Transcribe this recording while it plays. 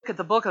At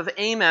the book of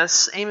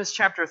Amos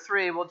chapter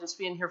 3. We'll just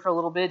be in here for a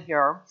little bit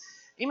here.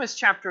 Amos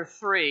chapter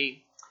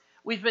 3.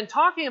 We've been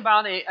talking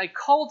about a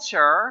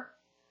culture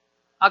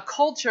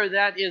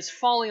that is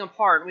falling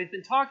apart. We've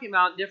been talking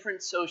about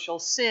different social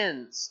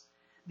sins,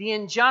 the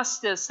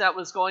injustice that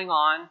was going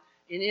on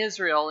in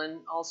Israel in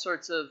all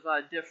sorts of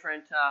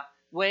different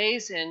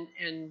ways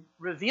and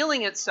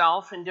revealing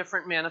itself in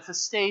different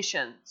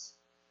manifestations.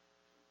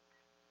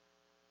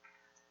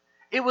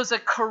 It was a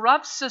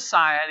corrupt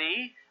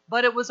society,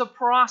 but it was a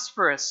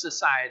prosperous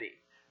society.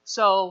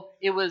 So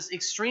it was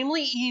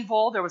extremely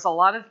evil. There was a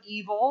lot of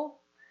evil.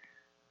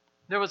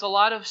 There was a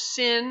lot of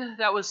sin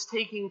that was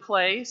taking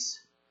place.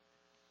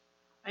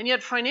 And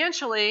yet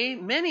financially,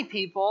 many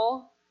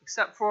people,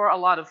 except for a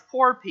lot of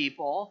poor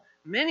people,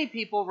 many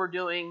people were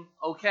doing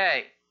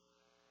okay.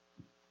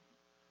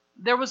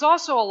 There was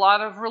also a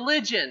lot of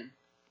religion.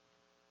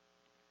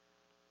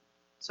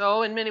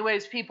 So in many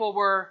ways, people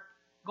were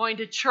going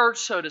to church,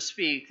 so to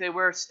speak. They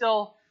were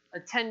still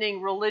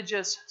attending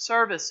religious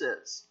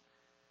services.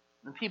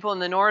 The people in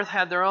the north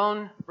had their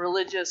own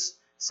religious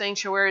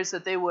sanctuaries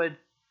that they would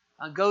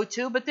go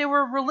to, but they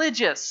were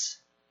religious.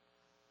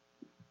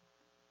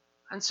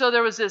 And so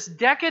there was this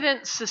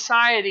decadent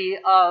society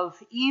of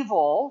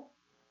evil,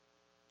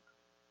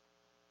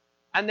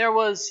 and there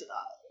was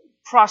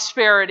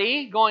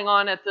prosperity going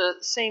on at the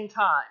same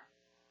time.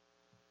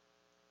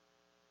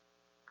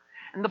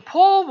 And the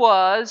pull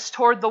was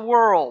toward the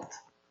world.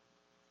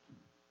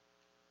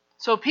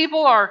 So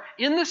people are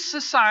in this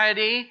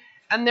society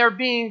and they're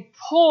being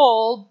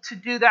pulled to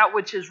do that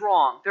which is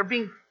wrong. They're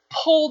being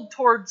pulled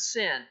towards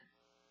sin.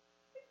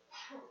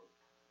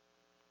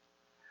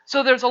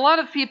 So there's a lot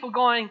of people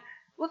going,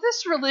 well,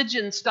 this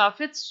religion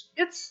stuff, it's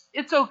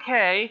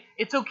okay.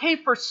 It's okay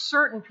for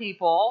certain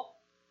people.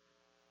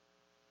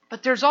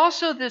 But there's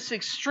also this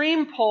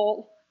extreme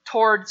pull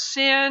towards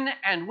sin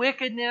and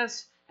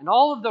wickedness and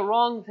all of the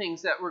wrong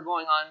things that were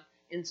going on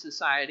in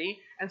society.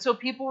 And so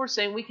people were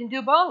saying we can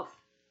do both.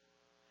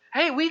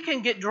 Hey, we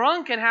can get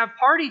drunk and have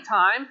party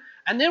time,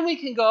 and then we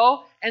can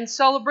go and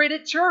celebrate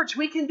at church.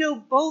 We can do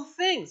both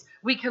things.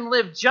 We can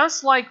live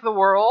just like the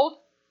world.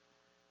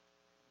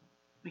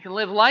 We can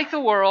live like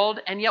the world,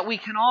 and yet we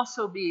can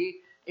also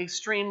be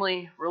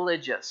extremely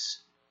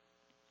religious.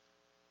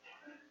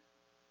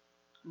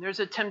 And there's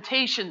a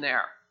temptation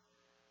there.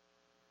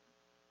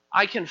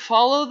 I can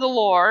follow the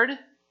Lord,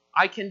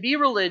 I can be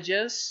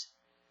religious,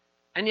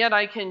 and yet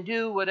I can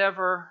do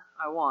whatever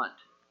I want.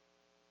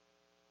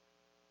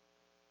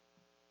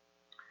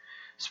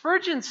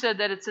 Spurgeon said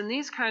that it's in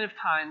these kind of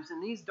times,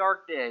 in these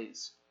dark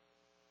days,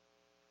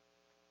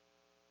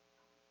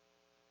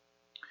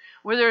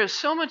 where there is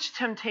so much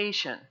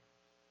temptation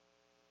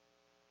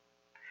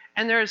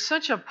and there is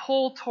such a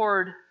pull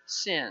toward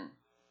sin.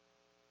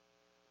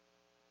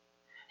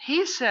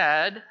 He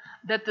said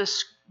that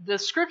the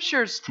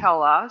scriptures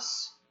tell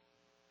us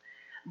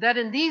that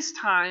in these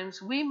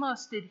times we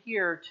must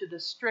adhere to the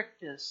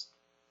strictest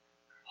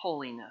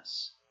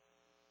holiness.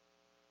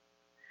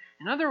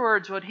 In other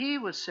words, what he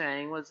was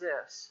saying was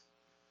this: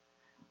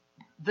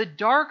 the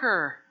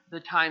darker the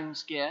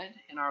times get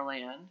in our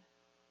land,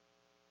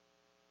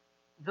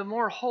 the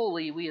more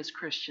holy we as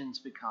Christians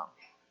become.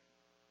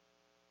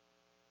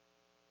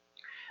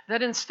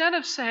 That instead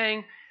of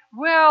saying,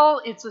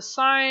 well, it's a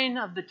sign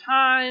of the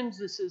times,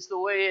 this is the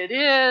way it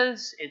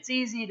is, it's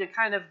easy to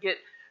kind of get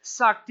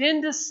sucked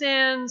into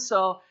sin,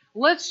 so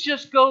let's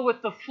just go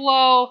with the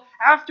flow.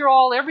 After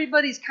all,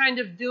 everybody's kind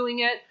of doing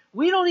it.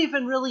 We don't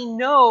even really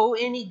know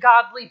any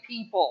godly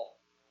people.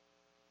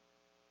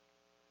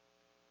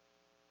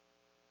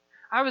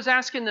 I was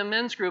asking the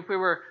men's group,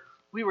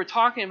 we were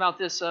talking about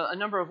this a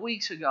number of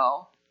weeks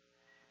ago,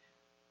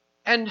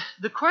 and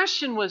the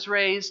question was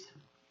raised,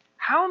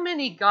 how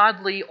many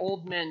godly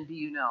old men do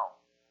you know?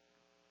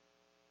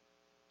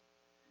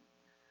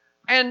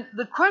 And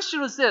the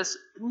question was this,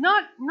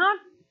 not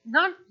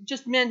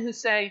just men who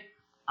say,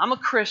 I'm a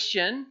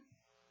Christian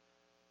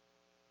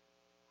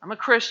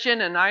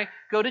and I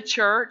go to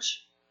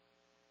church.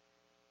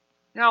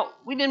 Now,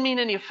 we didn't mean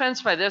any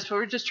offense by this, but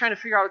we're just trying to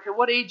figure out, okay,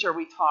 what age are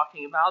we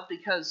talking about?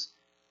 Because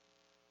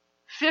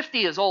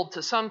 50 is old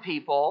to some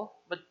people,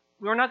 but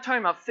we're not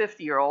talking about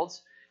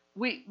 50-year-olds.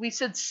 We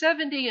said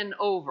 70 and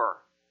over.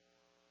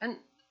 And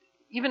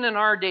even in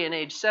our day and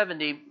age,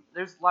 70,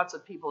 there's lots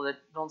of people that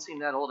don't seem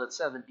that old at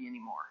 70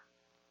 anymore.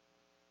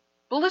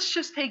 But let's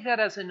just take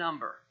that as a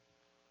number.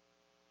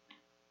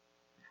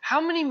 How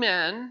many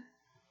men,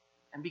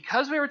 and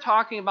because we were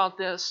talking about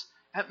this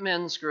at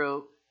men's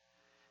group,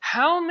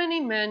 how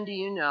many men do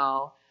you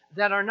know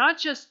that are not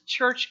just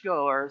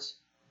churchgoers,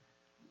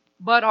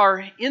 but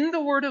are in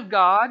the Word of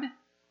God,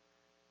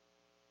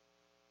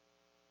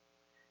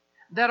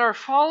 that are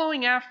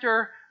following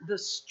after the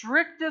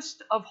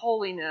strictest of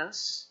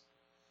holiness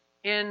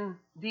in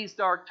these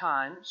dark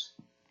times?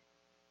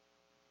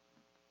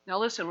 Now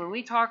listen, when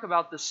we talk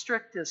about the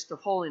strictest of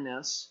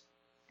holiness,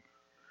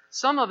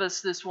 some of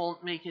us, this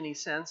won't make any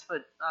sense,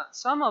 but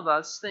some of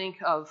us think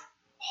of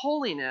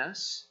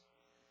holiness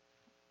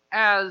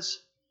as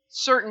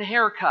certain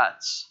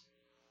haircuts,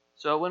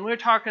 So when we're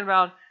talking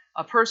about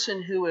a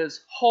person who is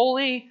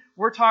holy,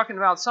 we're talking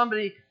about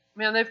somebody,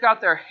 man, they've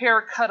got their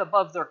hair cut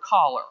above their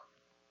collar.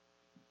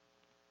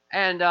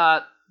 And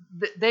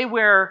they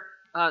wear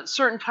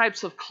certain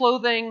types of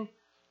clothing.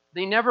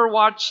 They never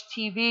watch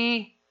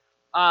TV.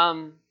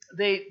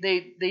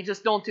 They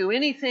just don't do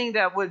anything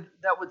that would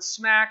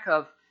smack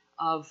of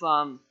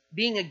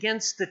being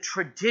against the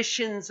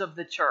traditions of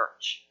the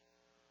church.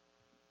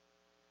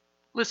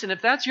 Listen,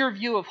 if that's your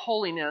view of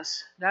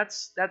holiness,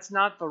 that's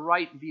not the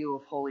right view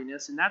of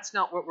holiness, and that's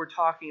not what we're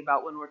talking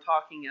about when we're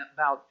talking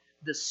about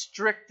the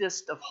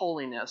strictest of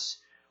holiness.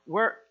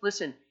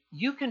 Listen,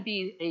 you can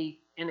be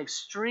an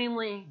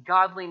extremely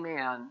godly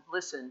man.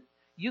 Listen,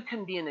 you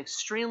can be an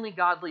extremely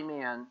godly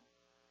man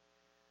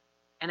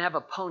and have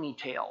a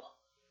ponytail.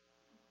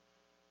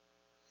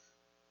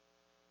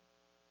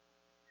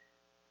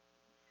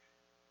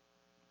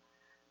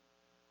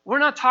 We're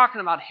not talking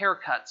about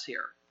haircuts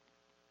here.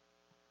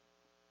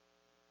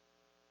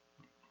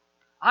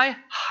 I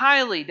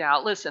highly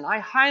doubt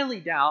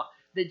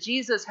that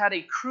Jesus had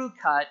a crew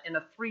cut in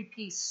a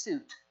three-piece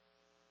suit.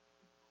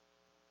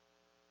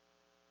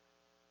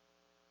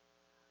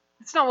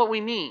 That's not what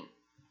we mean.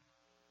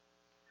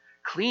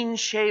 Clean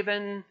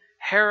shaven,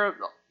 hair,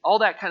 all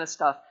that kind of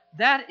stuff.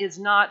 That is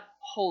not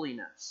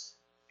holiness.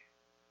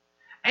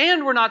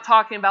 And we're not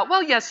talking about,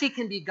 well, yes, he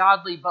can be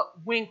godly, but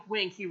wink,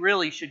 wink, he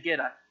really should get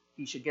a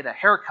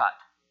haircut.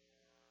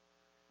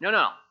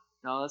 No,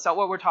 that's not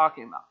what we're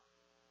talking about.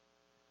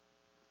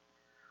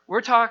 We're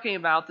talking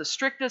about the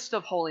strictest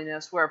of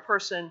holiness, where a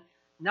person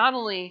not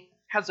only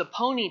has a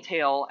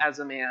ponytail as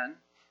a man,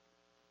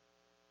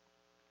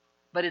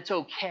 but it's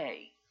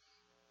okay.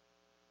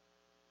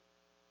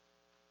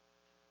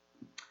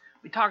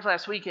 We talked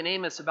last week in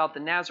Amos about the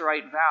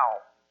Nazirite vow.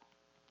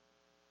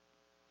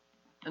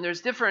 And there's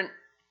different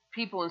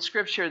people in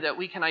Scripture that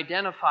we can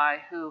identify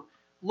who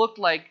looked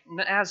like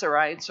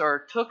Nazirites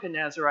or took a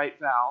Nazirite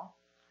vow.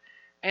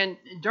 And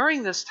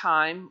during this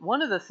time,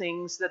 one of the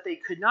things that they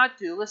could not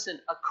do, listen,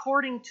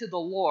 according to the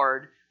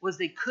Lord, was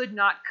they could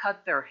not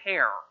cut their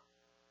hair.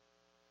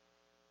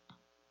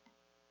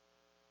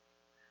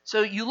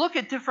 So you look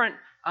at different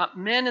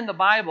men in the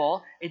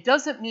Bible, it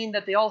doesn't mean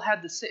that they all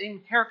had the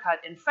same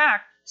haircut. In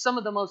fact, some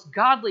of the most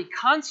godly,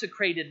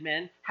 consecrated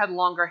men had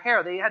longer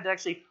hair. They had to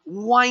actually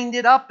wind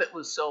it up, it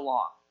was so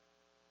long.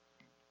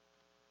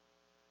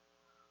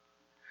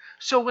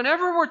 So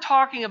whenever we're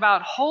talking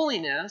about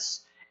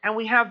holiness, and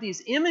we have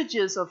these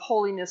images of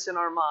holiness in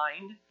our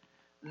mind,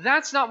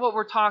 that's not what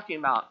we're talking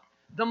about.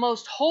 The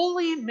most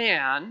holy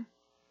man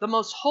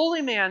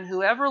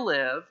who ever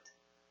lived,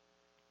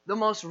 the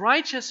most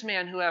righteous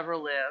man who ever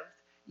lived,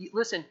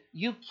 listen,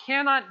 you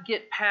cannot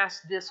get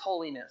past this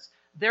holiness.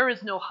 There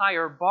is no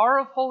higher bar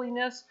of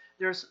holiness.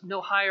 There's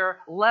no higher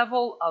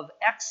level of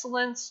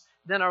excellence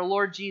than our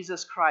Lord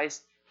Jesus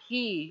Christ.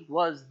 He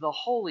was the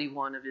Holy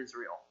One of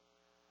Israel.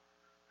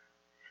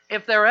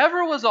 If there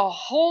ever was a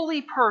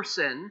holy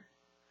person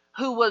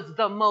who was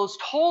the most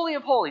holy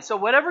of holy, so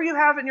whatever you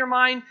have in your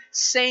mind,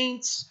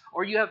 saints,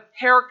 or you have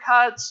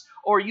haircuts,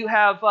 or you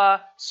have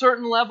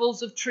certain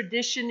levels of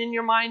tradition in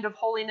your mind of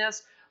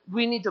holiness,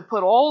 we need to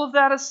put all of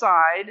that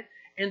aside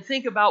and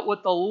think about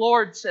what the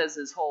Lord says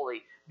is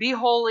holy. Be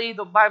holy,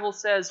 the Bible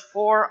says,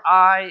 for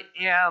I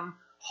am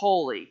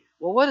holy.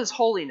 Well, what is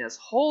holiness?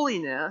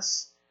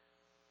 Holiness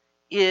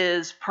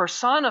is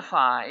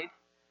personified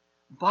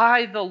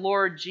by the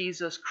Lord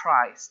Jesus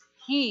Christ.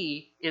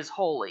 He is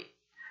holy.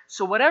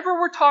 So whatever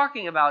we're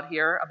talking about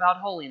here, about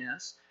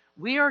holiness,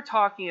 we are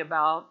talking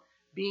about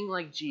being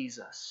like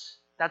Jesus.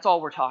 That's all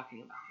we're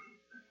talking about.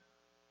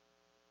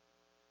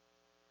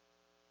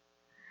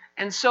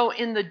 And so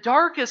in the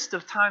darkest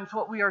of times,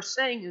 what we are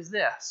saying is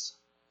this,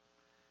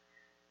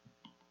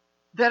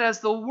 that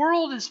as the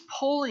world is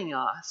pulling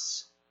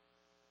us,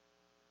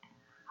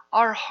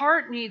 our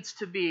heart needs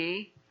to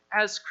be,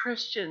 as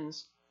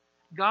Christians,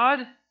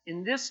 God,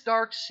 in this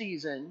dark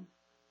season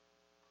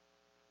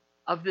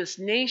of this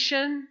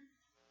nation,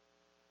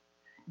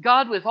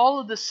 God, with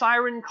all of the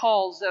siren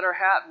calls that are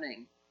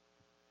happening,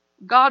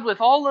 God, with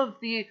all of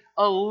the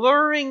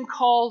alluring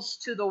calls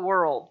to the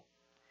world,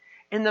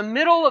 in the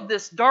middle of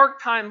this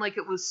dark time, like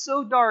it was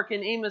so dark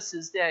in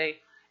Amos's day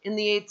in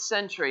the 8th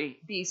century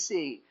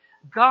BC,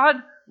 God,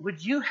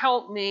 would you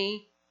help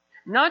me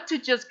not to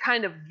just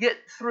kind of get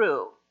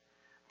through,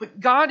 but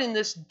God, in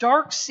this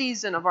dark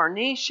season of our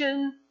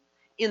nation,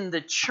 in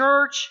the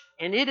church,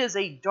 and it is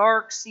a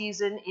dark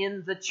season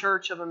in the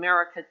Church of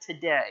America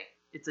today.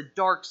 It's a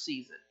dark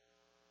season.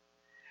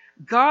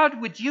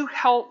 God, would you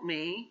help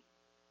me?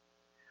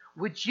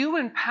 Would you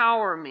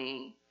empower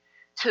me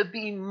to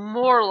be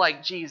more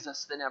like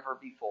Jesus than ever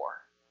before?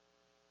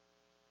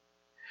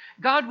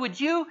 God, would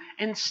you,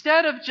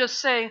 instead of just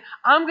saying,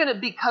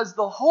 because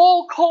the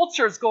whole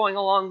culture is going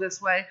along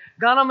this way,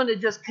 God, I'm going to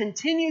just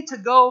continue to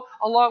go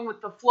along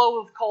with the flow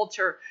of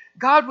culture.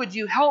 God, would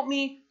you help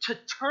me to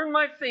turn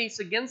my face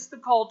against the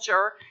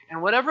culture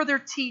and whatever they're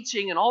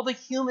teaching and all the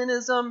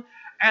humanism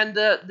and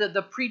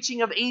the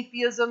preaching of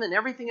atheism and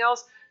everything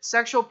else,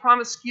 sexual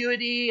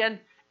promiscuity and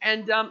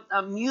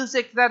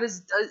music that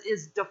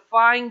is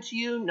defying to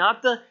you,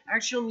 not the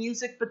actual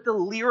music, but the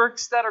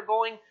lyrics that are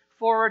going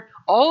forward.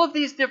 All of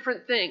these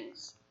different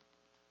things.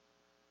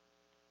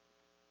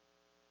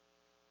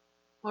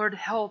 Lord,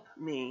 help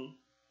me.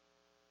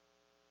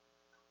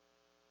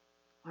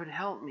 Lord,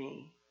 help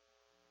me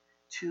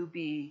to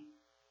be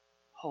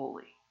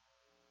holy.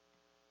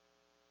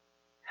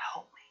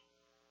 Help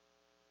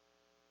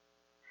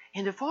me.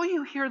 And if all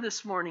you hear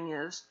this morning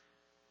is,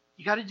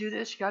 you got to do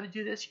this, you got to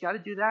do this, you got to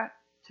do that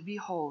to be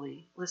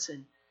holy,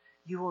 listen,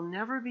 you will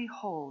never be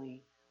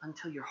holy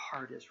until your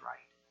heart is right.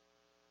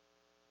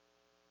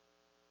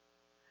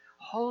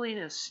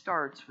 Holiness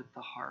starts with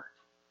the heart.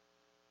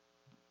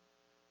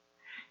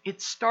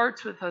 It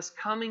starts with us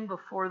coming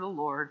before the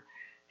Lord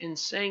and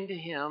saying to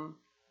Him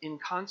in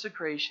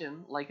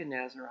consecration like a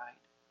Nazirite,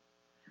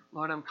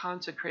 Lord, I'm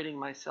consecrating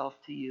myself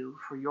to you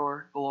for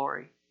your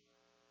glory.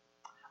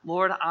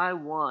 Lord, I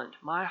want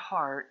my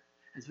heart,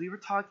 as we were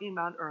talking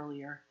about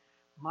earlier,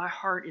 my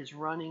heart is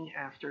running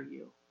after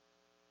you.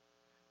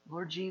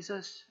 Lord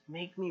Jesus,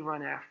 make me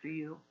run after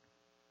you.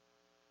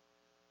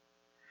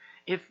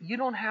 If you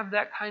don't have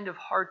that kind of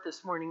heart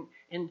this morning,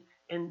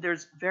 and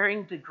there's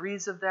varying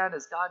degrees of that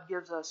as God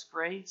gives us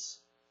grace,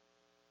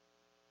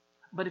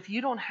 but if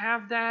you don't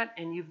have that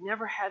and you've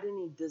never had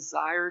any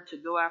desire to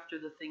go after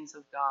the things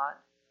of God,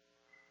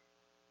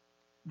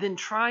 then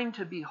trying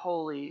to be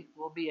holy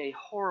will be a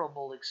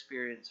horrible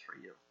experience for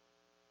you.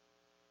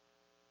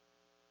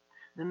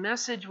 The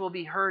message will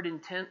be heard in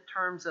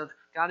terms of,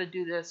 got to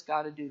do this,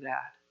 got to do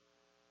that.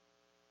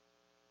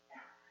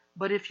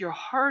 But if your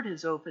heart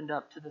is opened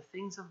up to the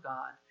things of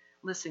God,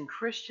 listen,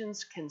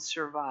 Christians can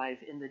survive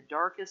in the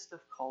darkest of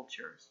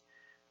cultures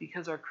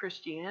because our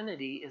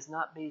Christianity is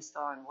not based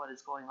on what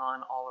is going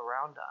on all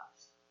around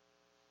us.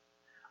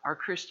 Our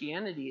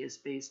Christianity is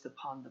based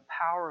upon the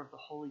power of the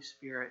Holy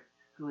Spirit,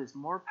 who is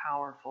more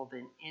powerful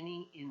than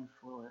any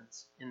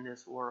influence in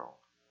this world.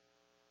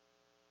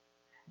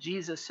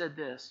 Jesus said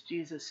this.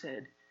 Jesus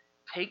said,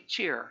 take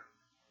cheer.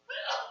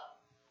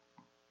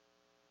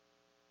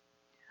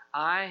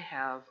 I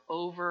have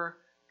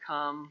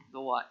overcome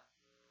the what?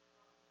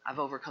 I've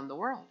overcome the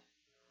world.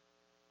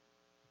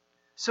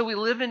 So we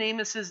live in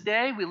Amos's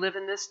day. We live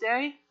in this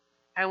day.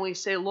 And we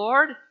say,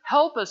 Lord,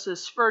 help us,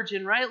 as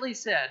Spurgeon rightly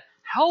said.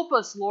 Help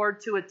us,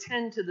 Lord, to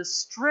attend to the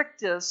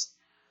strictest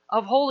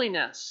of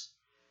holiness.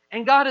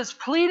 And God is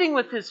pleading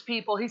with His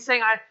people. He's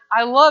saying,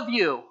 I love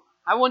you.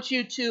 I want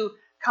you to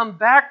come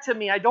back to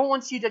me. I don't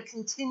want you to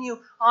continue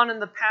on in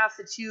the path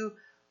that you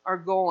are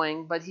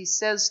going. But He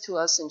says to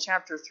us in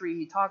chapter 3,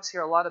 He talks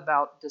here a lot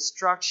about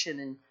destruction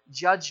and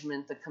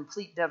judgment, the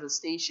complete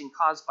devastation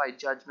caused by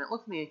judgment.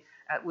 Look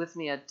with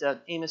me at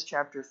Amos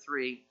chapter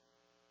 3.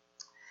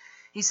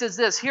 He says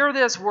this, hear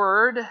this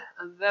word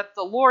that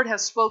the Lord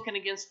has spoken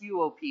against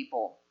you, O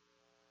people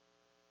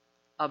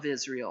of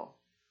Israel.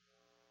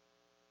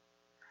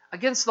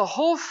 Against the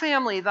whole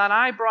family that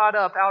I brought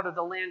up out of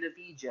the land of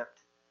Egypt.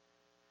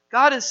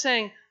 God is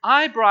saying,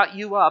 I brought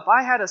you up.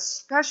 I had a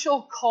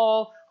special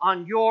call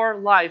on your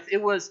life.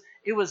 It was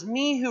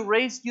me who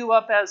raised you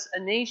up as a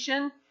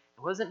nation.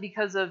 It wasn't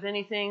because of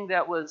anything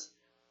that was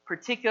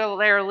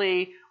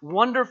particularly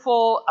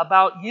wonderful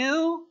about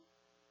you,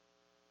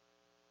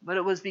 but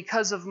it was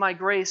because of my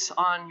grace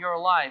on your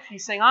life.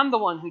 He's saying, I'm the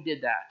one who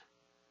did that.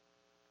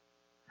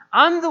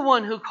 I'm the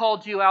one who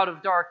called you out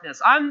of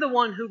darkness. I'm the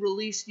one who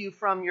released you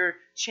from your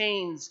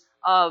chains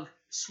of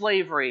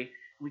slavery.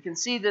 We can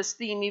see this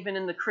theme even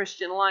in the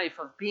Christian life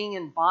of being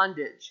in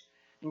bondage.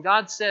 And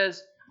God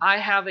says, I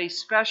have a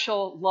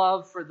special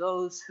love for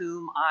those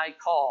whom I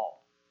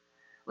call.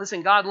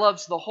 Listen, God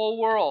loves the whole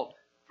world.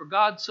 For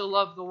God so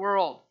loved the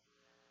world.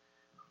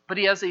 But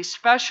He has a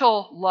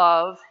special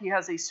love. He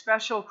has a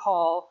special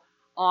call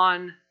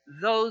on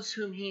those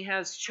whom He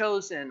has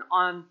chosen,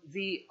 on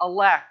the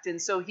elect.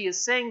 And so He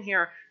is saying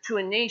here to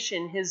a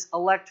nation, His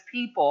elect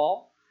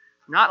people,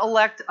 not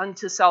elect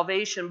unto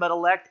salvation, but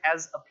elect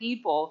as a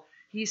people.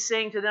 He's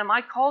saying to them,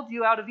 I called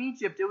you out of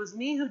Egypt. It was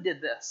me who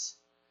did this.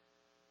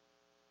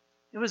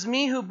 It was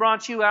me who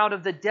brought you out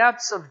of the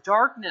depths of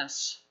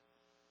darkness.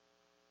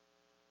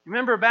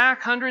 Remember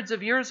back hundreds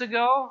of years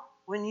ago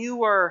when you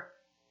were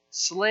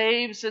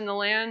slaves in the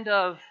land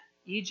of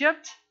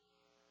Egypt?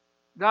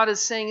 God is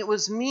saying, it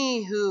was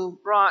me who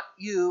brought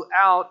you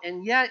out,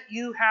 and yet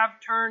you have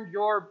turned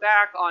your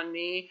back on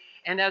me.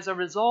 And as a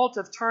result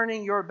of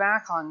turning your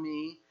back on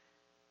me,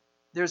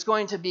 there's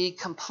going to be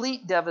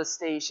complete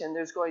devastation.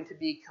 There's going to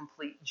be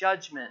complete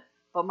judgment.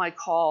 But my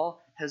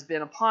call has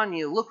been upon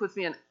you. Look with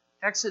me in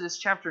Exodus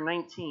chapter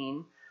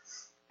 19.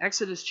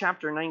 Exodus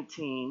chapter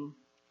 19.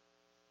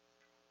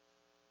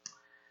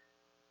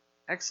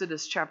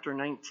 Exodus chapter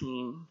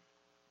 19,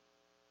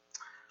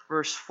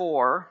 verse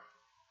 4.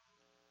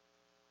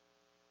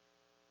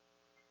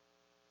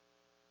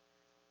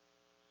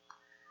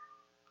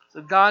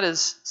 So God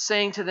is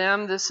saying to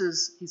them,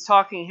 He's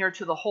talking here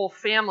to the whole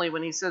family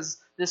when He says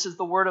this is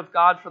the word of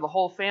God for the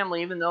whole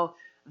family, even though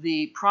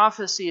the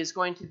prophecy is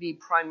going to be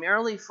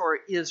primarily for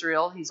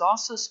Israel. He's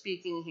also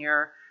speaking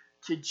here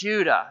to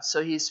Judah.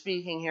 So he's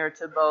speaking here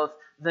to both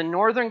the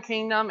northern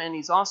kingdom, and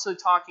he's also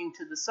talking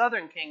to the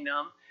southern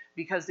kingdom,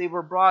 because they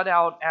were brought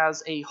out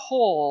as a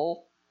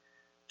whole,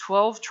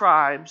 12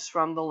 tribes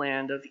from the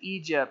land of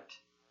Egypt.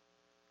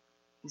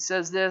 He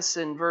says this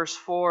in verse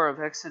 4 of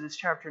Exodus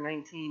chapter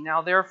 19.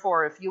 Now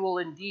therefore, if you will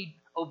indeed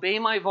obey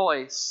my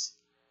voice,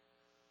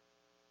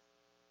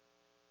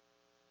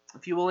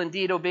 if you will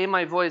indeed obey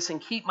my voice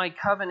and keep my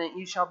covenant,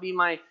 you shall be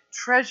my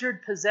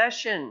treasured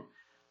possession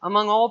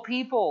among all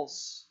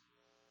peoples.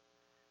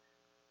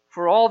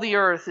 For all the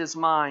earth is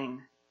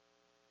mine.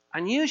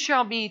 And you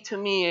shall be to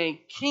me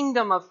a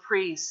kingdom of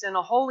priests and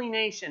a holy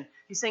nation.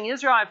 He's saying,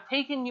 Israel, I've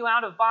taken you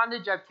out of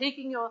bondage. I've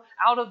taken you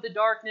out of the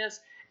darkness.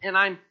 And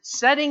I'm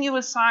setting you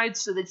aside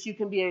so that you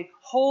can be a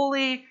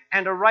holy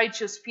and a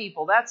righteous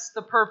people. That's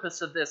the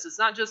purpose of this. It's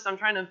not just I'm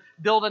trying to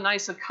build a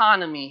nice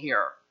economy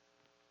here.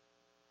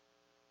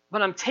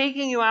 But I'm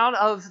taking you out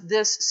of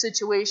this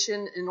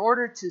situation in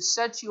order to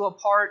set you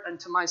apart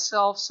unto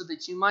myself so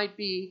that you might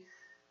be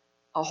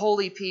a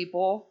holy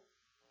people,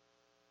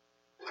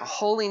 a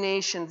holy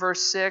nation.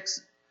 Verse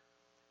 6,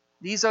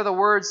 these are the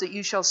words that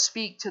you shall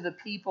speak to the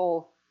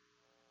people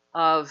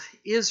of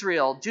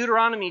Israel.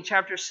 Deuteronomy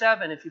chapter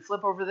 7, if you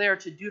flip over there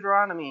to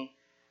Deuteronomy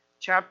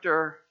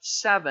chapter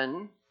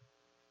 7.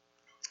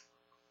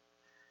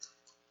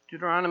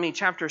 Deuteronomy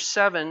chapter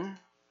 7.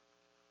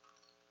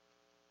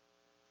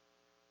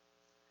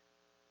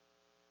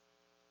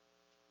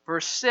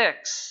 Verse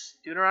 6,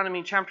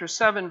 Deuteronomy chapter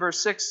 7,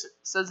 verse 6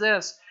 says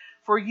this,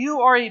 for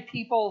you are a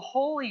people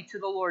holy to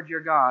the Lord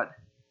your God.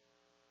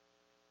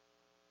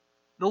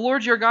 The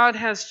Lord your God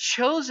has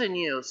chosen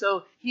you.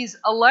 So he's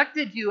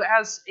elected you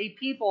as a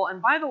people.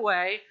 And by the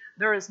way,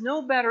 there is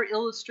no better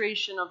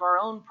illustration of our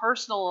own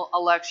personal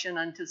election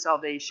unto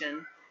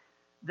salvation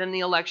than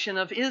the election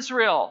of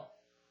Israel.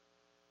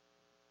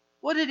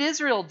 What did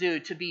Israel do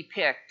to be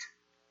picked?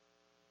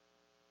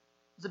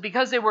 Was it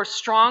because they were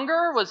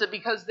stronger? Was it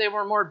because they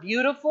were more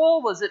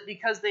beautiful? Was it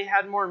because they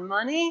had more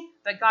money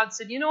that God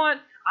said, you know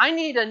what? I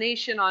need a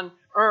nation on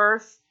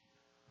earth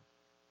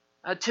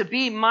to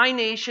be my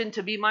nation,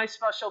 to be my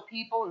special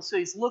people. And so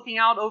he's looking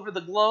out over the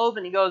globe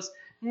and he goes,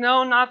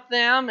 no, not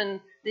them.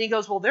 And then he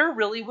goes, well, they're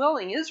really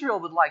willing. Israel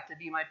would like to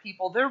be my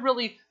people. They're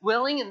really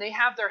willing and they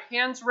have their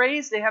hands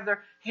raised. They have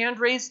their hand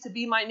raised to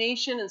be my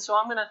nation. And so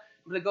I'm going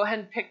to go ahead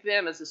and pick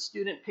them as a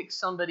student picks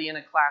somebody in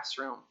a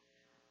classroom.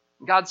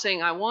 God's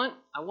saying, I want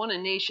a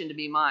nation to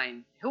be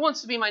mine. Who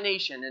wants to be my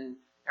nation? And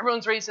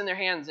everyone's raising their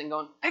hands and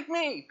going, pick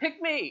me,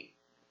 pick me.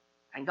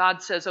 And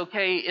God says,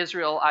 okay,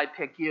 Israel, I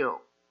pick you.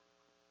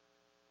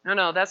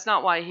 No, that's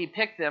not why he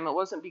picked them. It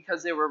wasn't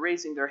because they were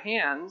raising their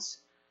hands.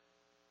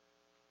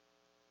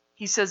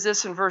 He says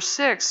this in verse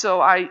 6, so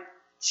I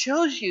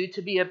chose you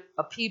to be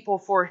a people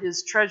for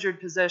his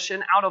treasured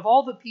possession out of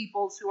all the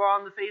peoples who are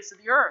on the face of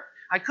the earth.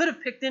 I could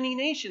have picked any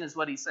nation, is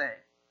what he's saying.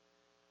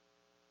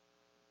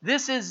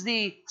 This is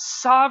the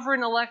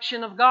sovereign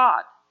election of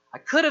God. I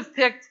could have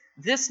picked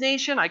this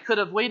nation. I could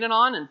have waited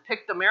on and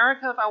picked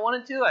America if I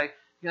wanted to.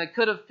 I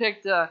could have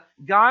picked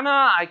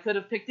Ghana. I could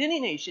have picked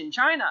any nation,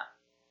 China.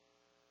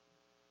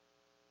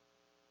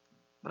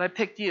 But I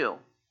picked you.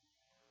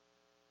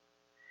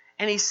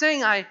 And he's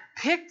saying, I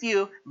picked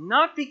you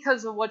not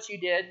because of what you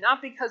did,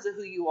 not because of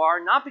who you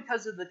are, not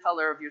because of the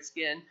color of your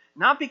skin,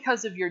 not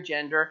because of your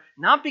gender,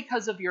 not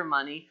because of your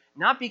money,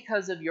 not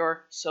because of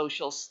your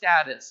social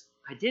status.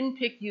 I didn't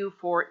pick you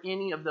for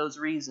any of those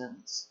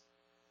reasons.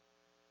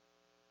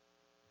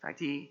 In fact,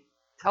 he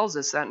tells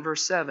us that in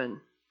verse 7.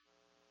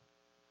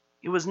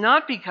 It was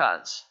not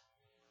because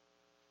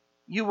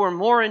you were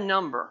more in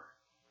number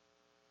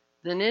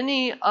than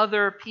any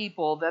other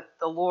people that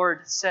the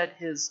Lord set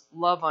his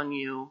love on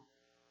you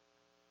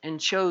and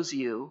chose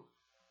you,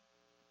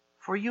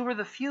 for you were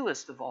the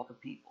fewest of all the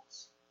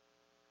peoples.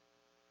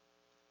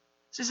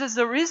 So he says,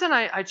 the reason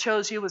I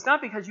chose you was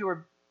not because you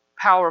were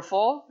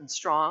powerful and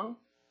strong.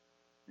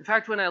 In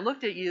fact, when I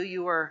looked at you,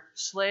 you were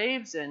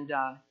slaves and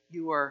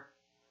you were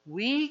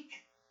weak.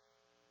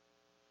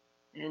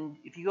 And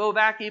if you go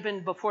back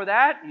even before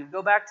that, you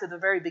go back to the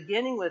very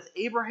beginning with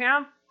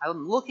Abraham.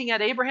 I'm looking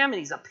at Abraham and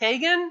he's a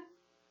pagan.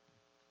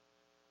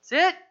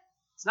 That's it.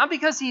 It's not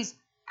because he's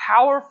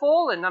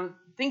powerful, and I'm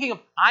thinking of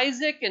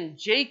Isaac and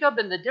Jacob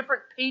and the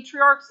different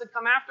patriarchs that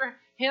come after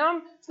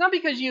him. It's not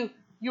because you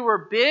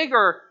were big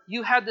or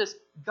you had this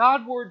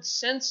Godward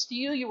sense to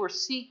you. You were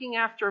seeking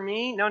after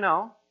me.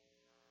 No.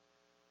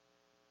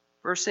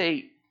 Verse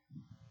 8.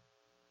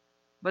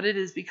 But it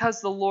is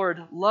because the Lord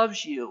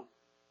loves you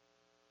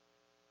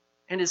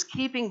and is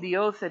keeping the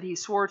oath that he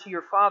swore to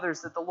your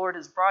fathers, that the Lord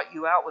has brought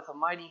you out with a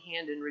mighty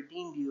hand and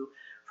redeemed you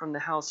from the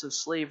house of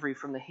slavery,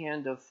 from the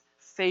hand of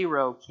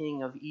Pharaoh,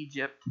 king of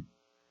Egypt.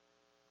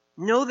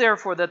 Know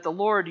therefore that the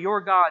Lord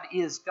your God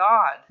is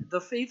God,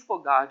 the faithful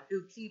God,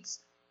 who keeps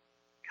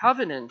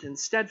covenant and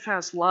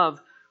steadfast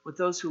love with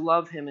those who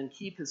love him and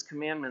keep his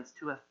commandments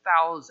to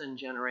 1,000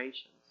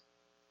 generations.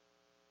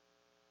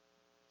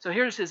 So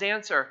here's his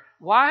answer.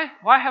 Why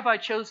have I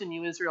chosen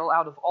you, Israel,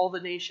 out of all the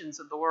nations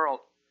of the world?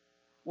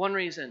 One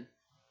reason,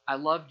 I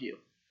loved you.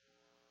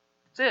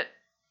 That's it.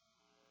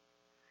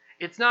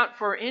 It's not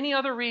for any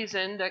other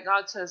reason that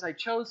God says, I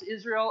chose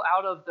Israel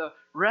out of the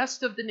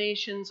rest of the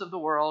nations of the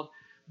world,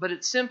 but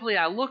it's simply,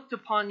 I looked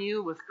upon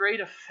you with great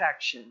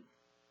affection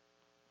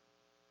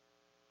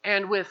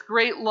and with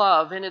great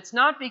love. And it's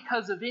not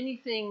because of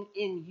anything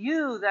in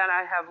you that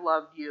I have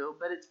loved you,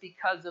 but it's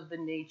because of the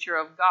nature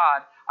of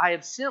God. I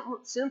have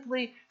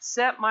simply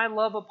set my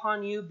love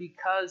upon you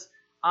because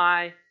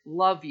I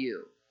love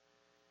you.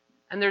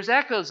 And there's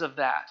echoes of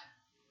that.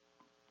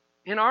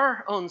 In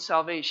our own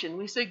salvation,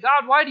 we say,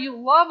 God, why do you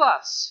love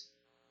us?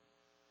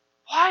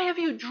 Why have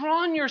you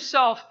drawn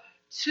yourself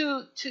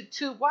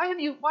why have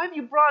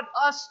you brought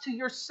us to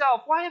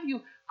yourself? Why have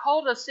you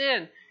called us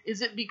in?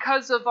 Is it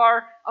because of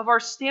our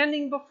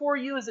standing before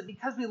you? Is it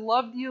because we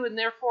loved you and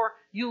therefore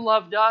you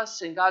loved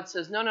us? And God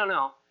says,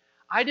 no.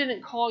 I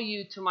didn't call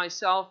you to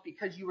myself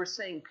because you were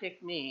saying,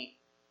 pick me.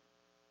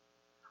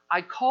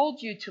 I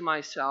called you to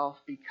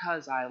myself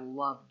because I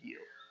loved you.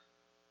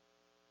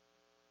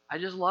 I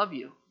just love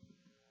you.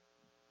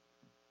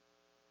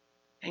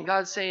 And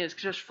God's saying it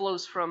just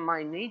flows from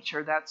my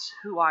nature. That's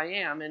who I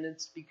am. And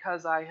it's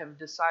because I have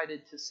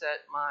decided to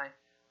set my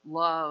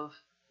love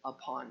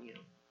upon you.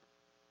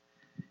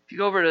 If you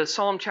go over to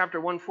Psalm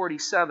chapter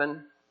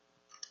 147,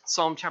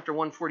 Psalm chapter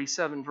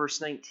 147,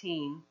 verse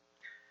 19.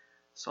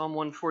 Psalm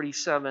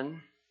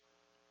 147.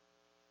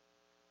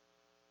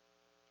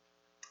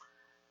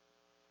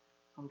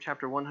 Psalm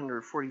chapter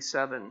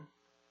 147.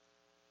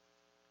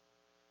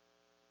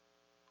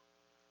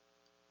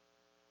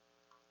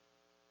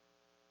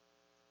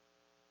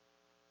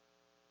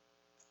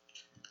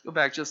 Go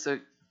back just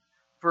a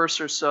verse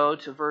or so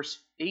to verse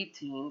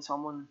 18,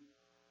 Psalm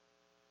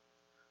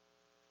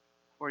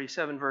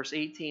 147, verse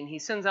 18. He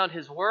sends out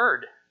his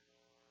word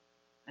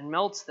and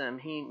melts them.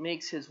 He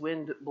makes his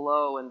wind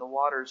blow and the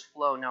waters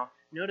flow. Now,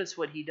 notice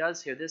what he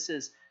does here. This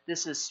is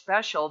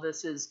special.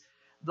 This is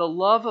the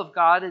love of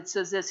God. It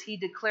says this, he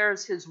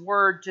declares his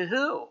word to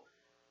who?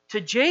 To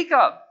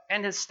Jacob,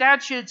 and his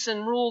statutes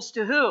and rules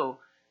to who?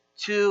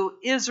 To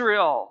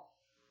Israel.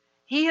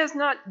 He has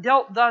not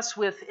dealt thus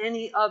with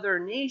any other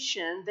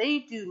nation. They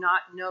do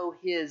not know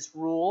his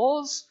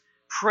rules.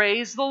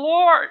 Praise the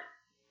Lord.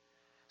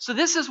 So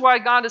this is why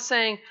God is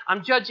saying,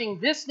 I'm judging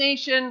this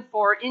nation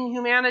for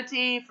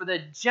inhumanity, for the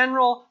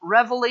general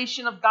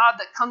revelation of God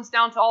that comes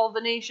down to all of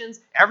the nations.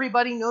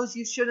 Everybody knows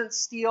you shouldn't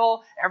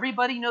steal.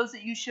 Everybody knows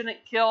that you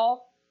shouldn't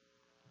kill.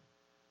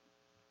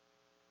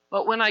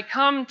 But when I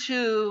come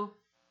to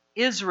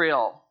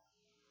Israel,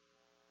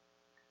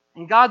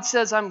 and God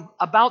says, I'm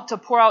about to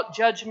pour out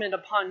judgment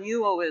upon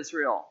you, O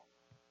Israel.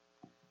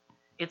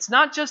 It's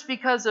not just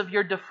because of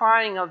your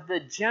defying of the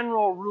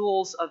general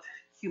rules of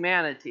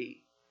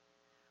humanity,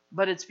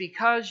 but it's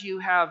because you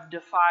have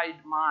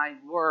defied my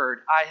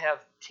word. I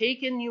have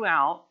taken you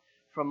out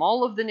from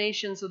all of the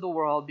nations of the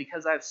world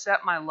because I've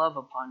set my love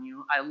upon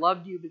you. I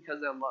loved you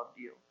because I loved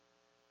you.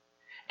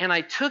 And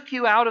I took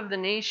you out of the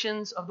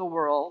nations of the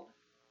world,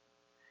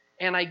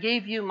 and I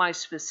gave you my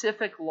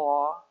specific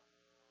law.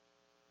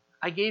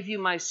 I gave you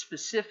my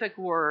specific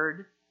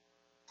word,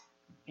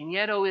 and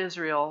yet, O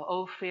Israel,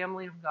 O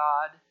family of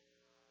God,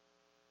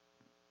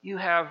 you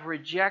have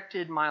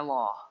rejected my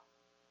law.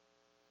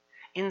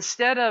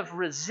 Instead of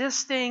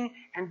resisting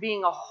and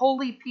being a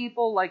holy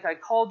people like I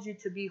called you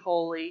to be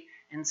holy,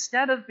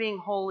 instead of being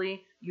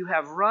holy, you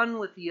have run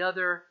with the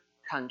other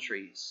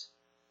countries.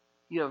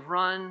 You have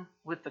run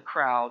with the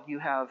crowd. You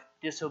have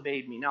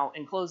disobeyed me. Now,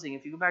 in closing,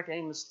 if you go back to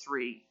Amos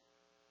 3,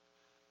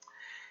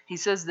 he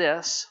says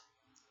this,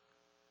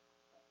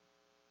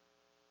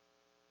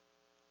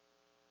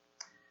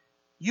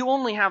 you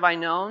only have I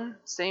known,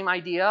 same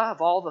idea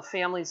of all the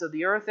families of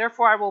the earth.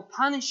 Therefore, I will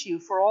punish you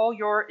for all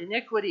your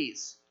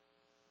iniquities.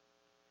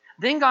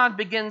 Then God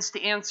begins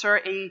to answer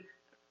a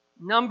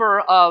number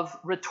of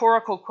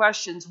rhetorical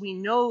questions. We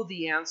know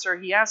the answer.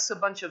 He asks a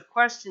bunch of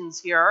questions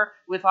here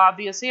with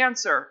obvious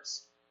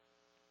answers.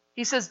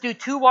 He says, do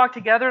two walk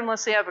together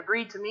unless they have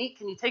agreed to meet?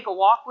 Can you take a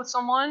walk with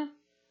someone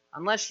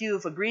unless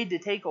you've agreed to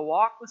take a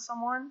walk with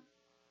someone?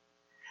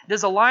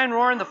 Does a lion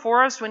roar in the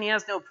forest when he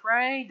has no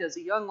prey? Does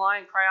a young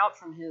lion cry out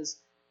from his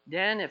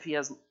den if he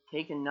has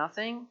taken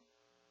nothing?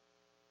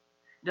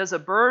 Does a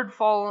bird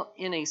fall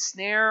in a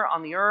snare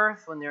on the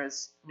earth when there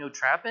is no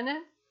trap in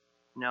it?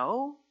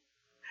 No.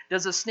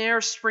 Does a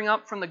snare spring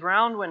up from the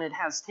ground when it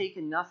has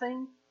taken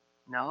nothing?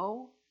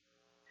 No.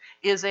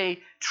 Is a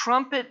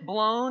trumpet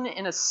blown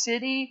in a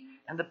city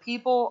and the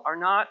people are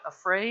not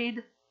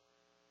afraid?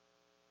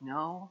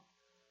 No.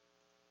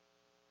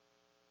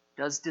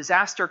 Does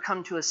disaster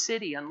come to a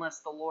city unless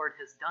the Lord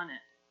has done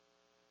it?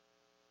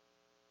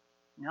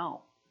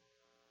 No.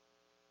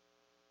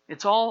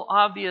 It's all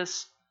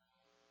obvious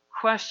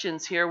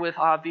questions here with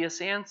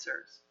obvious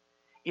answers.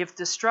 If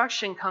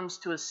destruction comes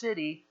to a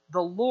city,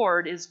 the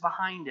Lord is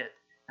behind it.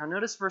 Now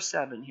notice verse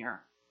 7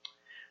 here.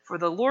 For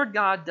the Lord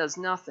God does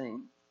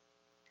nothing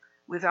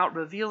without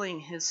revealing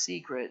his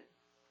secret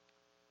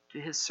to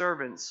his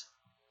servants,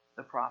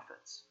 the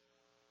prophets.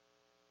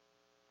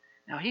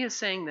 Now he is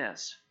saying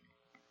this.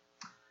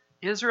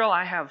 Israel,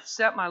 I have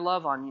set my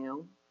love on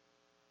you.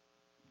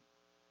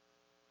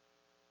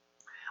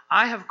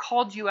 I have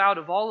called you out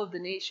of all of the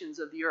nations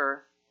of the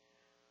earth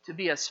to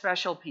be a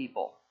special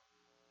people.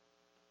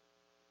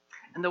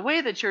 And the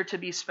way that you're to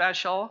be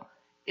special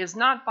is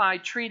not by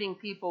treating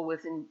people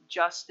with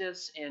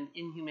injustice and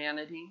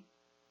inhumanity,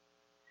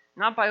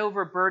 not by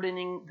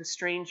overburdening the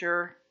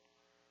stranger,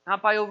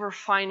 not by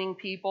overfining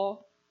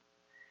people,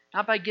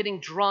 not by getting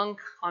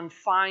drunk on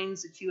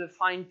fines that you have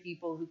fined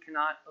people who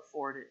cannot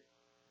afford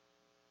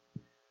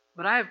it.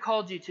 But I have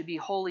called you to be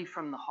holy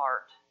from the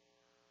heart.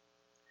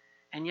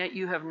 And yet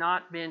you have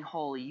not been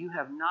holy. You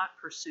have not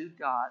pursued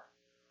God.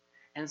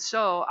 And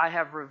so I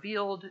have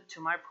revealed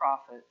to my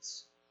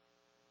prophets,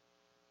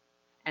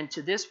 and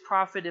to this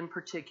prophet in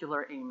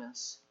particular,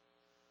 Amos,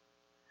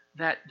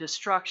 that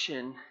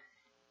destruction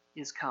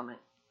is coming.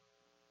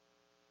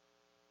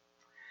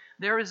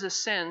 There is a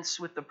sense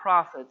with the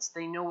prophets,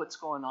 they know what's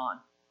going on.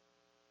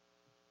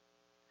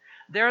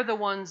 They're the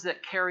ones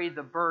that carry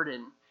the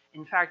burden.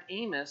 In fact,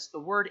 Amos, the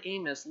word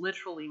Amos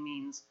literally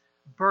means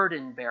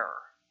burden bearer.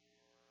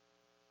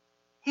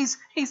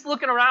 He's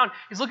looking around.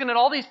 He's looking at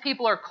all these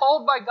people who are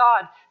called by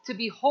God to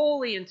be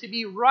holy and to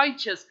be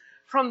righteous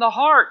from the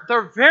heart.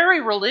 They're very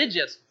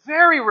religious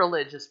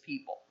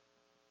people.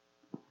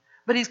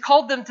 But he's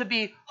called them to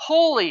be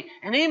holy.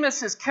 And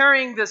Amos is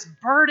carrying this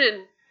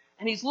burden.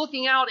 And he's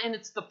looking out, and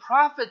it's the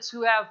prophets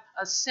who have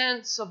a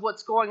sense of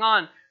what's going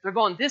on. They're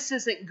going, this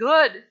isn't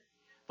good.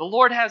 The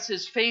Lord has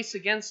his face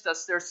against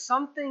us. There's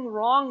something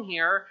wrong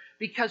here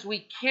because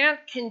we can't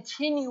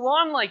continue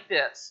on like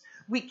this.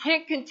 We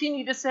can't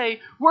continue to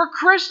say, we're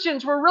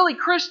Christians, we're really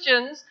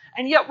Christians,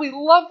 and yet we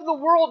love the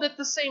world at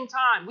the same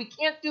time. We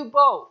can't do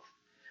both.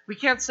 We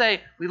can't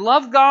say, we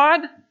love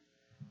God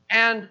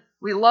and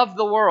we love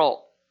the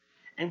world.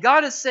 And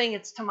God is saying,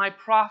 it's to my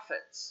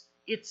prophets.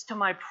 It's to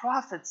my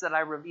prophets that I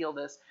reveal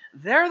this.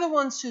 They're the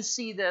ones who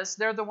see this.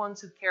 They're the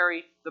ones who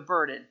carry the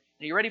burden.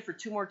 Now, you ready for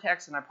two more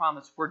texts, and I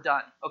promise we're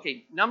done.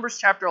 Okay, Numbers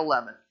chapter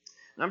 11.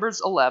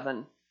 Numbers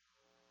 11.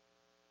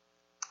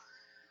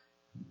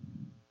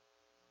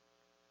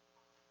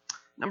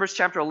 Numbers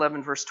chapter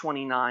 11, verse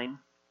 29.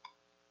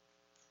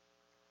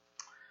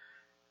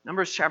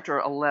 Numbers chapter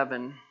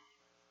 11.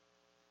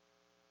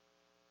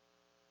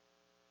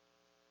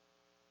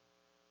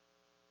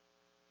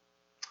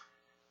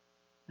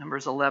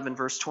 Numbers 11,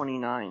 verse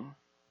 29.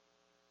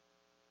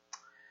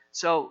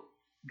 So,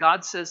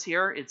 God says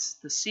here, it's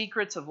the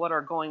secrets of what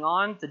are going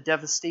on, the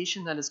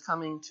devastation that is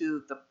coming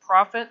to the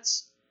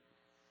prophets.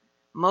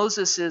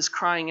 Moses is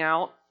crying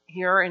out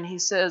here, and he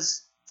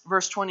says,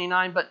 verse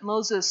 29, but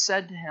Moses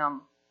said to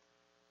him,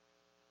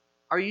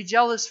 are you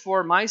jealous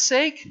for my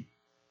sake?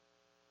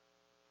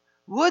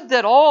 Would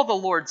that all the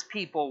Lord's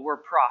people were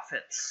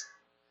prophets.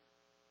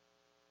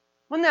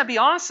 Wouldn't that be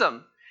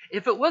awesome?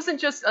 If it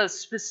wasn't just a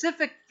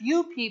specific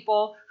few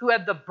people who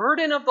had the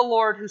burden of the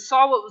Lord, who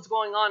saw what was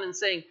going on and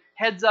saying,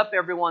 heads up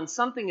everyone,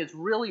 something is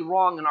really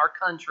wrong in our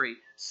country.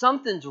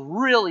 Something's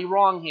really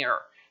wrong here.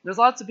 There's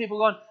lots of people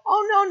going,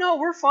 oh, no,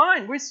 we're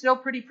fine. We're still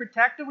pretty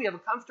protected. We have a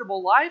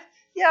comfortable life.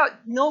 Yeah,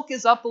 milk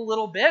is up a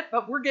little bit,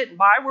 but we're getting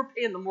by. We're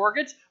paying the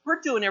mortgage.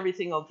 We're doing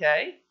everything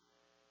okay.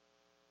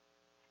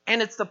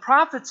 And it's the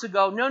prophets who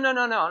go,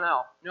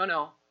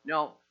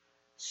 no.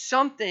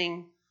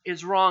 Something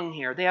is wrong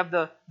here. They have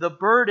the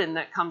burden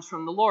that comes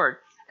from the Lord.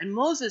 And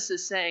Moses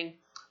is saying,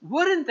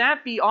 wouldn't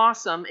that be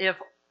awesome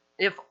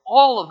if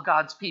all of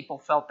God's people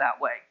felt that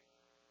way?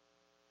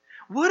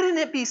 Wouldn't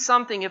it be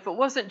something if it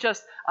wasn't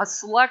just a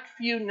select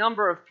few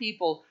number of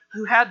people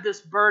who had this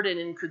burden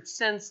and could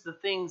sense the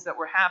things that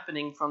were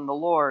happening from the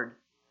Lord?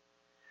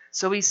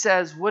 So he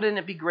says, wouldn't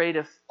it be great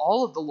if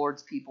all of the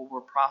Lord's people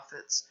were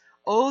prophets?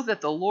 Oh,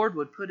 that the Lord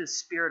would put his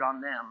Spirit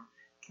on them.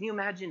 Can you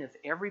imagine if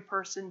every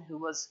person who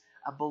was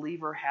a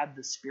believer had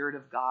the Spirit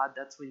of God?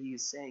 That's what he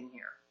is saying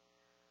here.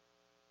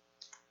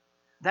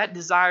 That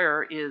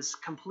desire is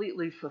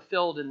completely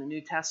fulfilled in the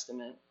New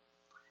Testament.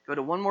 Go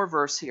to one more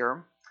verse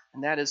here,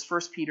 and that is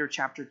 1 Peter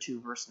chapter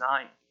 2, verse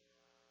 9.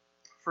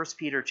 1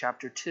 Peter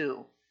chapter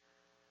 2.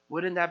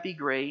 Wouldn't that be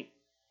great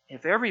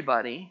if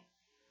everybody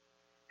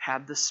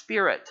had the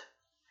Spirit?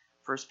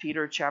 1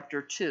 Peter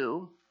chapter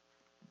 2.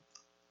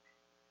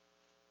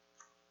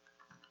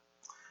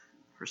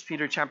 1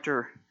 Peter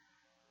chapter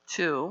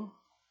 2.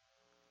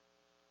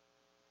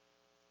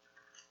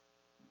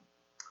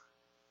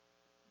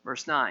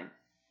 Verse 9.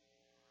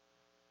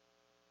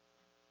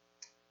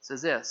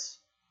 Says this.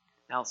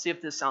 Now, let's see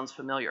if this sounds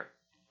familiar.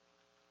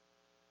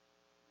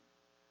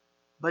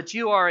 But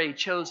you are a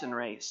chosen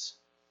race.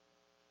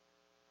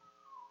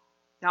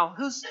 Now,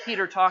 who's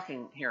Peter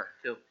talking here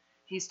to?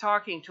 He's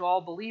talking to all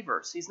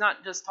believers. He's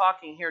not just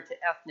talking here to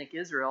ethnic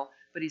Israel,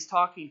 but he's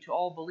talking to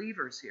all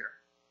believers here.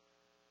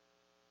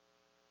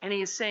 And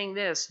he is saying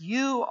this,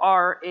 you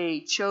are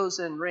a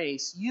chosen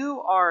race.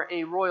 You are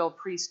a royal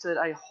priesthood,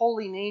 a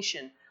holy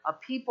nation, a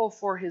people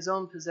for his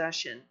own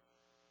possession,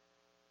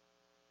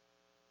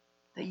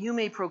 that you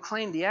may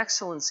proclaim the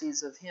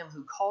excellencies of him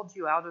who called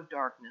you out of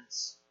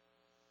darkness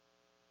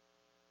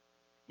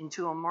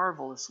into a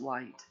marvelous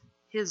light,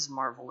 his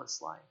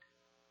marvelous light.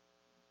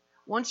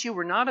 Once you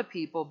were not a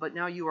people, but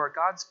now you are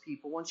God's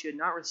people. Once you had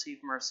not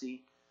received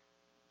mercy,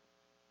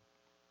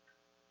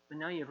 but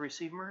now you have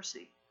received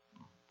mercy.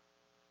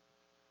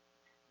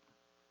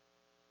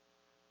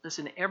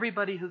 Listen,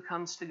 everybody who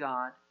comes to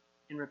God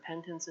in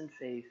repentance and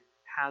faith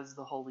has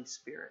the Holy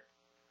Spirit.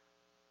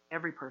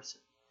 Every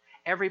person.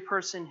 Every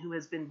person who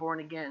has been born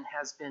again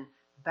has been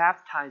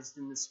baptized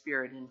in the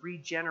Spirit and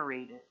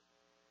regenerated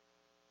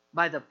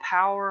by the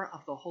power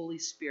of the Holy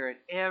Spirit.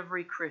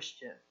 Every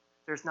Christian.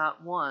 There's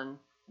not one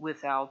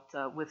without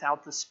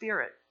the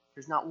Spirit.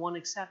 There's not one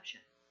exception.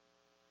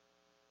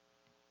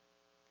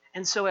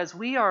 And so as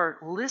we are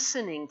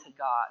listening to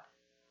God,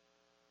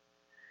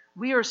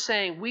 we are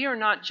saying we are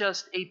not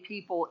just a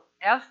people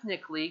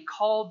ethnically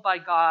called by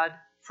God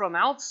from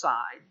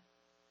outside,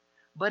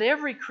 but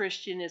every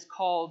Christian is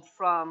called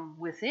from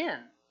within.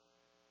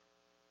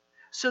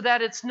 So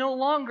that it's no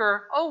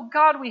longer, oh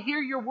God, we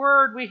hear your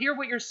word, we hear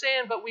what you're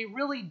saying, but we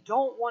really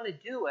don't want to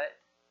do it.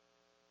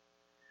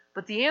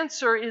 But the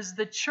answer is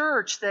the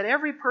church, that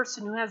every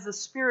person who has the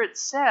Spirit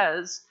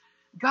says,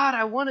 God,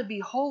 I want to be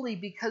holy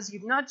because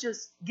you've not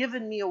just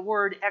given me a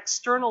word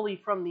externally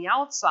from the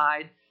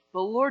outside,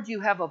 but Lord, you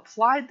have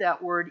applied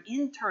that word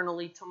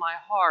internally to my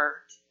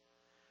heart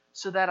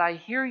so that I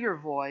hear your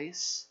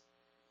voice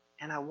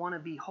and I want to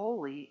be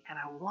holy and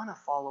I want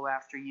to follow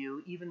after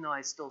you. Even though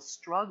I still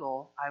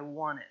struggle, I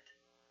want it.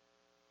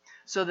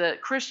 So the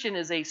Christian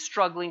is a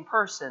struggling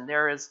person.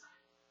 There is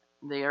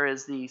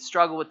the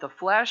struggle with the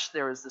flesh.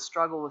 There is the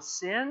struggle with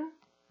sin.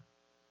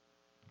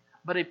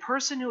 But a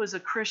person who is a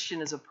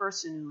Christian is a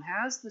person who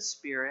has the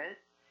Spirit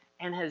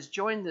and has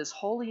joined this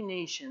holy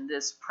nation,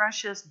 this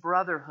precious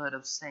brotherhood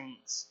of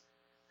saints,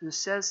 who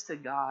says to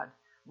God,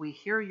 we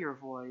hear your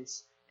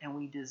voice and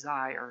we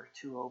desire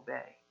to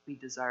obey. We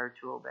desire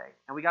to obey.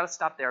 And we got to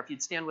stop there. If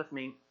you'd stand with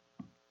me.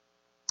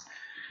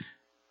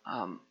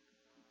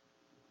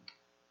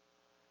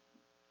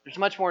 There's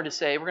much more to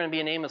say. We're going to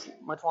be in Amos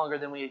much longer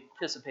than we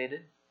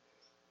anticipated.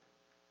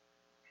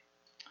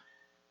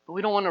 But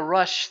we don't want to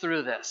rush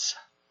through this.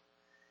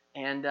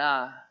 And,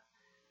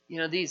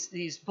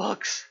 these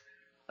books,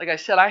 like I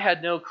said, I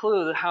had no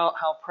clue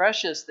how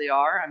precious they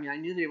are. I mean, I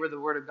knew they were the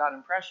Word of God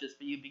and precious,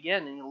 but you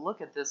begin and you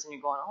look at this and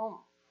you're going, oh,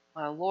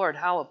 my Lord,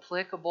 how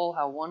applicable,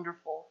 how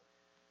wonderful,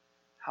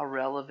 how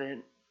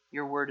relevant.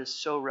 Your Word is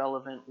so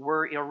relevant.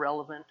 We're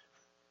irrelevant.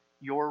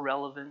 You're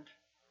relevant.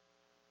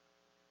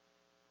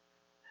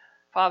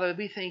 Father,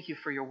 we thank you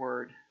for your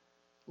Word.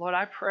 Lord,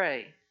 I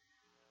pray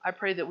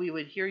that we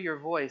would hear your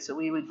voice, that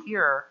we would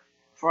hear,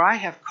 for I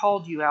have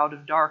called you out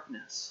of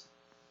darkness.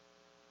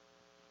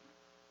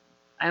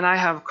 And I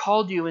have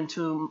called you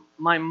into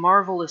my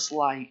marvelous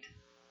light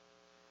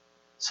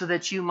so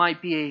that you might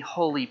be a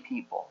holy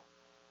people.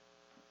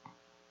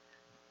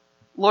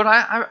 Lord,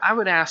 I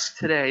would ask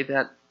today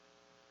that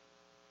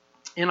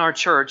in our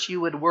church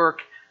you would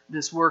work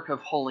this work of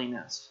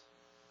holiness.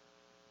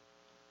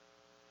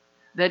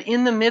 That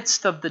in the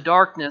midst of the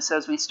darkness,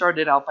 as we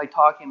started out by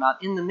talking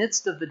about, in the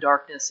midst of the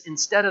darkness,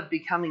 instead of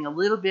becoming a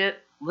little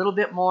bit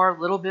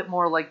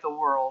more like the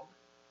world,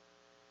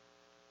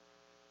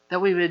 that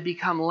we would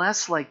become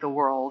less like the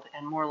world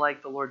and more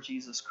like the Lord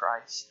Jesus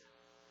Christ.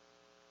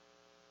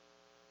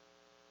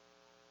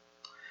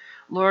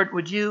 Lord,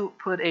 would you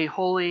put a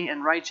holy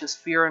and righteous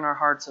fear in our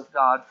hearts of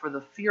God, for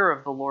the fear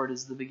of the Lord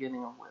is the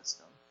beginning of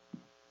wisdom.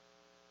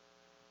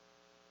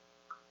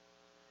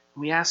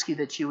 We ask you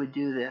that you would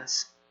do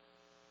this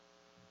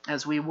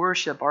as we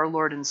worship our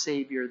Lord and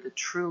Savior, the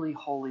truly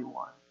Holy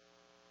One.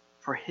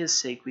 For his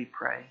sake we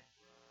pray.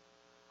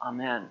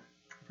 Amen.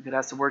 We could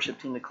ask the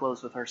worship team to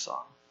close with our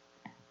song.